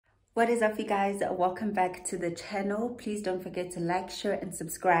What is up, you guys? Welcome back to the channel. Please don't forget to like, share and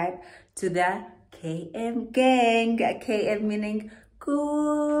subscribe to the KM gang. KM meaning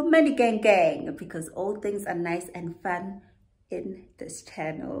Kumani gang gang, because all things are nice and fun in this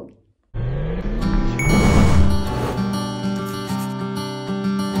channel.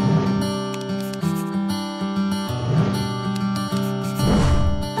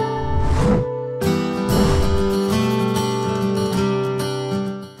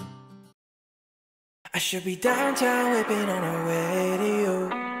 I should be downtown whipping on the radio.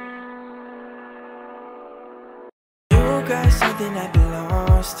 You got something that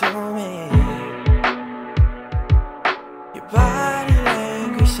belongs to me. Your body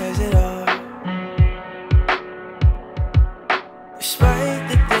language says it all. Despite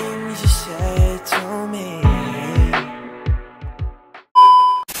the things you said to me.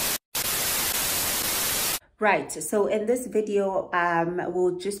 Right, so in this video,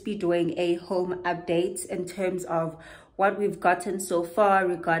 we'll just be doing a home update in terms of what we've gotten so far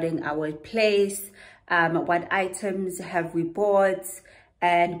regarding our place, what items have we bought,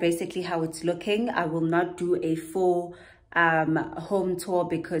 and basically how it's looking. I will not do a full home tour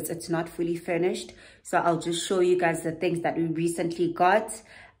because it's not fully finished. So I'll just show you guys the things that we recently got.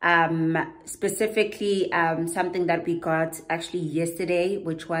 Specifically, something that we got actually yesterday,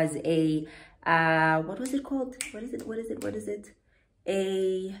 which was a what was it called? What is it?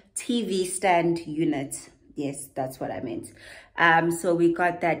 A TV stand unit. Yes, that's what I meant. So we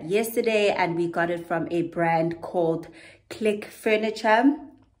got that yesterday, and we got it from a brand called Click Furniture.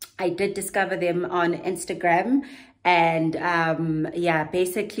 I did discover them on Instagram, and yeah,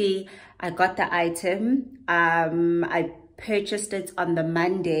 basically I got the item. I purchased it on the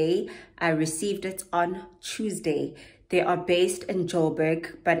Monday. I received it on Tuesday. They are based in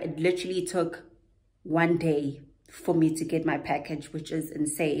Joburg, but it literally took 1 day for me to get my package, which is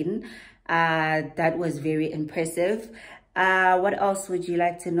insane. That was very impressive. What else would you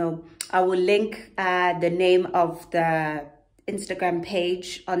like to know? I will link the name of the Instagram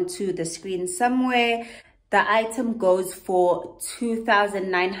page onto the screen somewhere. The item goes for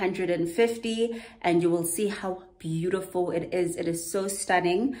 2,950, and you will see how beautiful it is. It is so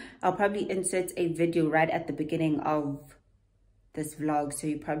stunning. I'll probably insert a video right at the beginning of this vlog, so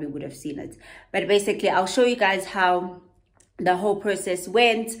you probably would have seen it. But basically, I'll show you guys how the whole process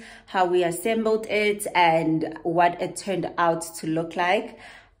went, how we assembled it, and what it turned out to look like.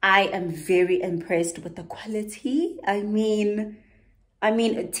 I am very impressed with the quality. I mean,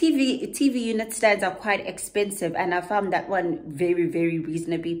 TV unit stands are quite expensive, and I found that one very, very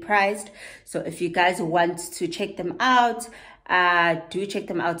reasonably priced. So if you guys want to check them out, do check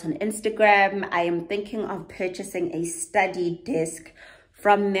them out on Instagram. I am thinking of purchasing a study desk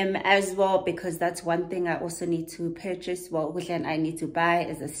from them as well, because that's one thing I also need to purchase. Well, which I need to buy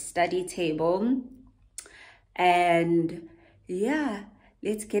is a study table. And yeah,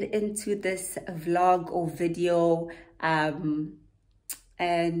 let's get into this vlog or video.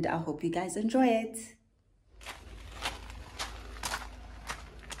 And I hope you guys enjoy it.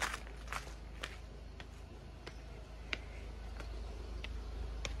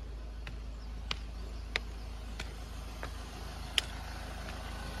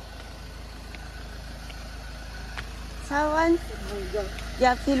 Sawan.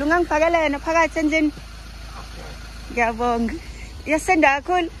 Ya, filungang pagala na pagasan din. Gabong. Ya senda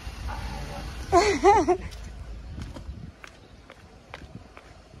akul.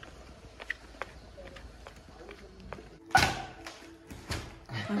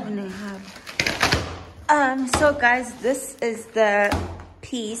 So guys, this is the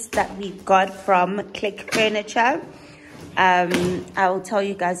piece that we got from Click Furniture. I will tell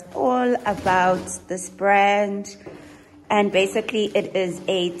you guys all about this brand, and basically it is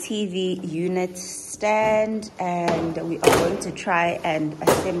a TV unit stand, and we are going to try and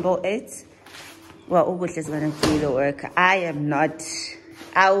assemble it. Well, Ubush is going to do the work. I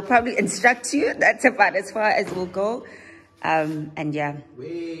will probably instruct you. That's about as far as we'll go. And yeah.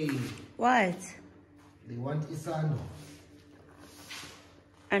 Wait. What? They want Isano.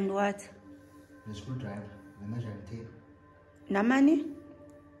 And what? The screwdriver, the measuring tape. Namani?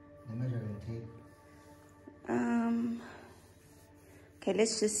 The measuring tape. Okay,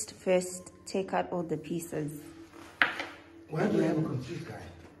 let's just first take out all the pieces. Why do you have a complete guy?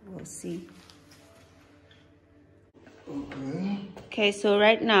 We'll see. Okay. Okay, so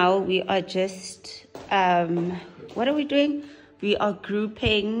right now we are just, what are we doing? We are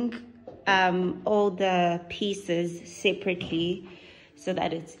grouping all the pieces separately so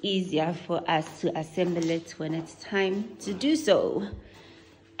that it's easier for us to assemble it when it's time to do so.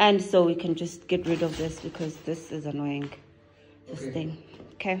 And so we can just get rid of this because this is annoying, this thing.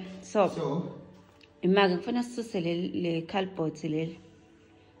 Okay, so So, imagine ngifuna sisuse le cardboard leli.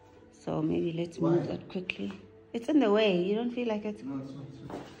 So maybe let's move that quickly. It's in the way. You don't feel like it? no, it's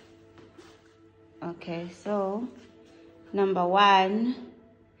not. Okay, so number 1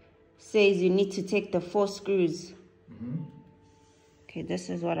 says you need to take the 4 screws. Okay,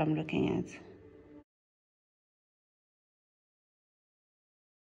 this is what I'm looking at.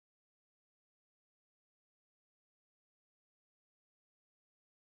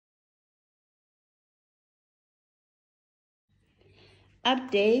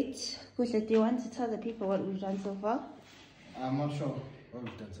 Update. Kuhle, do you want to tell the people what we've done so far? I'm not sure what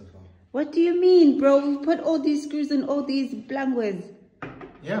we've done so far. What do you mean, bro? We put all these screws in all these blankets.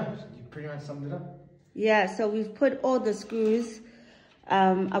 Yeah, you pretty much summed it up. Yeah, so we've put all the screws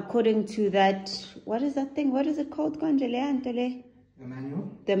according to that. What is that thing? What is it called? The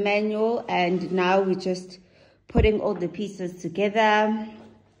manual? The manual. And now we're just putting all the pieces together.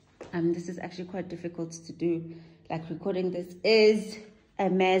 This is actually quite difficult to do. Like recording this is a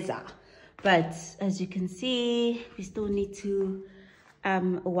meza. But as you can see, we still need to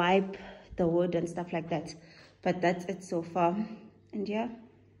wipe the wood and stuff like that. But that's it so far. And yeah.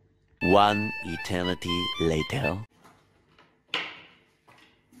 One eternity later.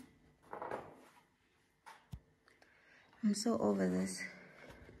 I'm so over this.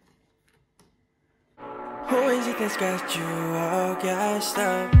 Who is it that's got you all gassed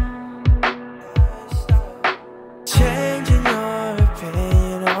up? Changing your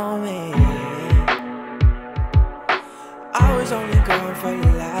opinion on me. I was only gone for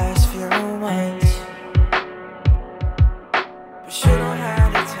the last few months, but you don't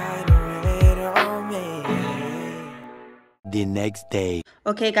have the time to wait on me. The next day.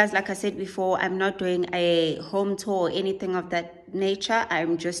 Okay guys, like I said before, I'm not doing a home tour or anything of that nature.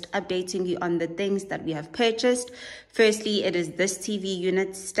 I'm just updating you on the things that we have purchased. Firstly, it is this TV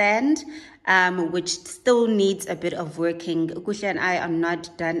unit stand, which still needs a bit of working. Kuhle and I are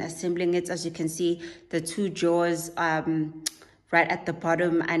not done assembling it. As you can see, the 2 drawers right at the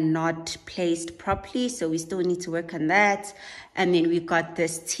bottom are not placed properly, so we still need to work on that. And then we got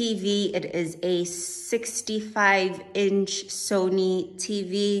this TV. It is a 65-inch Sony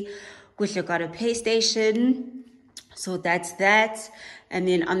TV. Kuhle got a PlayStation, so that's that. And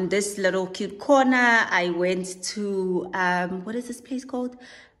then on this little cute corner, I went to what is this place called?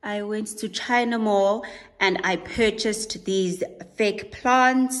 I went to China Mall and I purchased these fake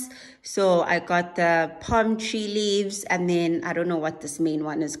plants. So I got the palm tree leaves, and then I don't know what this main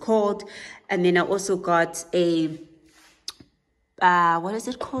one is called. And then I also got a, what is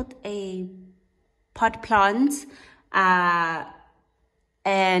it called? A pot plant. And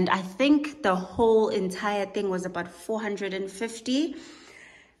I think the whole entire thing was about 450.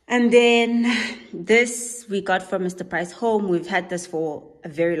 And then this we got from Mr. Price Home. We've had this for a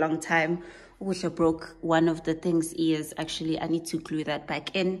very long time. Which I broke one of the thing's ears. Actually, I need to glue that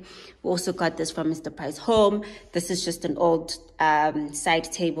back in. We also got this from Mr. Price Home. This is just an old side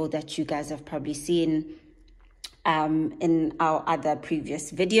table that you guys have probably seen in our other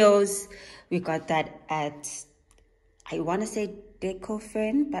previous videos. We got that at, I want to say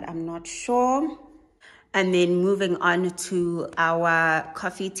Decofern, but I'm not sure. And then moving on to our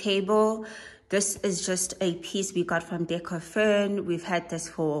coffee table. This is just a piece we got from Decofern. We've had this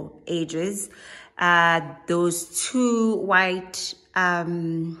for ages. Those 2 white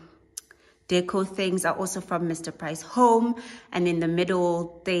deco things are also from Mr. Price Home. And in the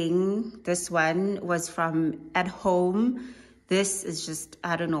middle thing, this one was from At Home. This is just,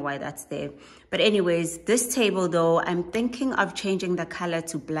 I don't know why that's there. But anyways, this table though, I'm thinking of changing the color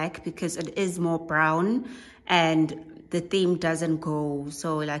to black because it is more brown and the theme doesn't go.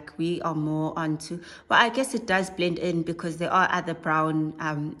 So like we are more onto, well, I guess it does blend in because there are other brown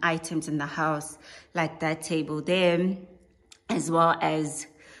items in the house, like that table there, as well as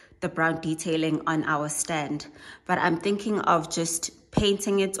the brown detailing on our stand. But I'm thinking of just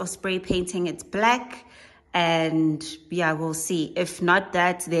painting it or spray painting it black. And yeah, we'll see. If not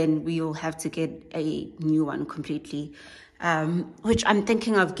that, then we will have to get a new one completely. Which I'm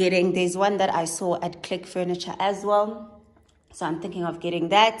thinking of getting. There's one that I saw at Click Furniture as well. So I'm thinking of getting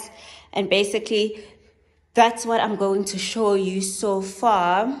that. And basically, that's what I'm going to show you so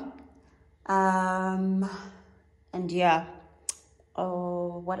far. And yeah.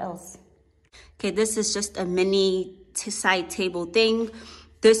 Oh, what else? Okay, this is just a mini side table thing.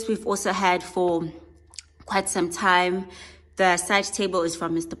 This we've also had for quite some time. The side table is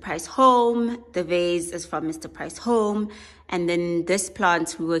from Mr. Price Home. The vase is from Mr. Price Home. And then this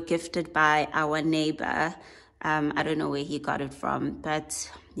plant we were gifted by our neighbor. I don't know where he got it from. But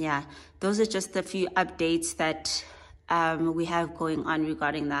yeah, those are just a few updates that we have going on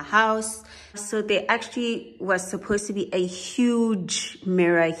regarding the house. So there actually was supposed to be a huge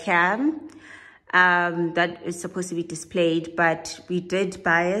mirror here that is supposed to be displayed, but we did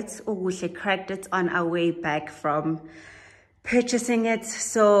buy it, or we cracked it on our way back from purchasing it.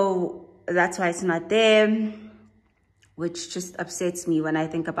 So that's why it's not there, which just upsets me when I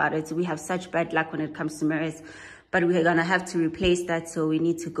think about it. We have such bad luck when it comes to mirrors, but we're gonna have to replace that. So we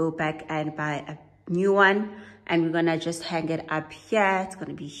need to go back and buy a new one, and we're gonna just hang it up here. It's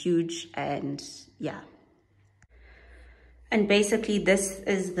gonna be huge, and yeah. And basically this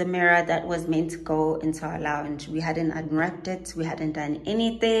is the mirror that was meant to go into our lounge. We hadn't unwrapped it, we hadn't done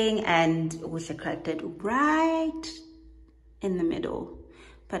anything, and we cracked it right in the middle,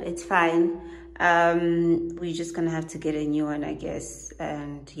 but it's fine. We're just gonna have to get a new one, I guess.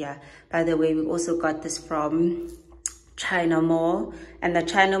 And yeah, by the way, we also got this from China Mall, and the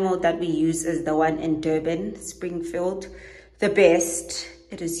China Mall that we use is the one in Durban, Springfield, the best.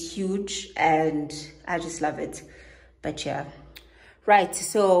 It is huge and I just love it. But yeah, right,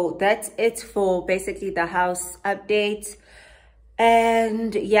 so that's it for basically the house update.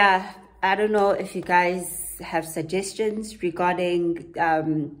 And yeah, I don't know if you guys have suggestions regarding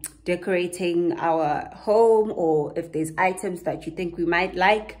decorating our home, or if there's items that you think we might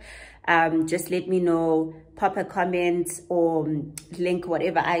like. Just let me know, pop a comment or link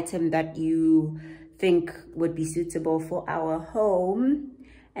whatever item that you think would be suitable for our home.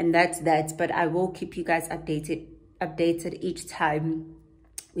 And that's that. But I will keep you guys updated each time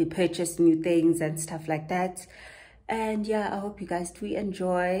we purchase new things and stuff like that. And yeah, I hope you guys do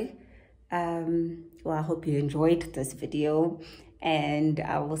enjoy. Well, I hope you enjoyed this video, and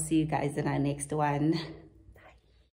I will see you guys in our next one.